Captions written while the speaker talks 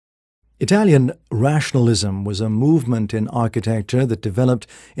Italian Rationalism was a movement in architecture that developed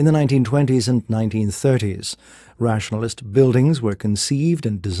in the 1920s and 1930s. Rationalist buildings were conceived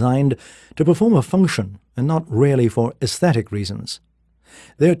and designed to perform a function and not really for aesthetic reasons.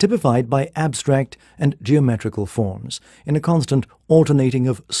 They are typified by abstract and geometrical forms in a constant alternating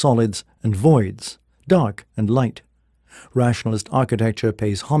of solids and voids, dark and light. Rationalist architecture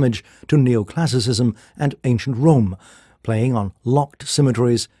pays homage to Neoclassicism and ancient Rome, playing on locked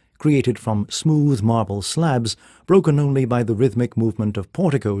symmetries created from smooth marble slabs broken only by the rhythmic movement of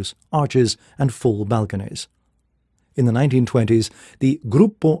porticos, arches, and full balconies. In the 1920s, the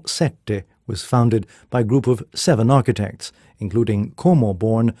Gruppo Sette was founded by a group of 7 architects, including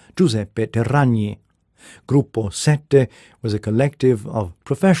Como-born Giuseppe Terragni. Gruppo Sette was a collective of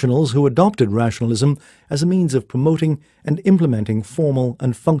professionals who adopted rationalism as a means of promoting and implementing formal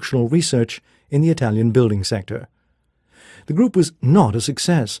and functional research in the Italian building sector. The group was not a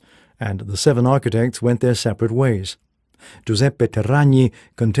success, and the 7 architects went their separate ways. Giuseppe Terragni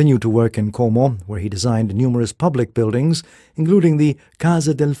continued to work in Como, where he designed numerous public buildings, including the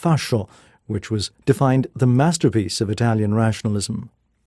Casa del Fascio, which was defined the masterpiece of Italian rationalism.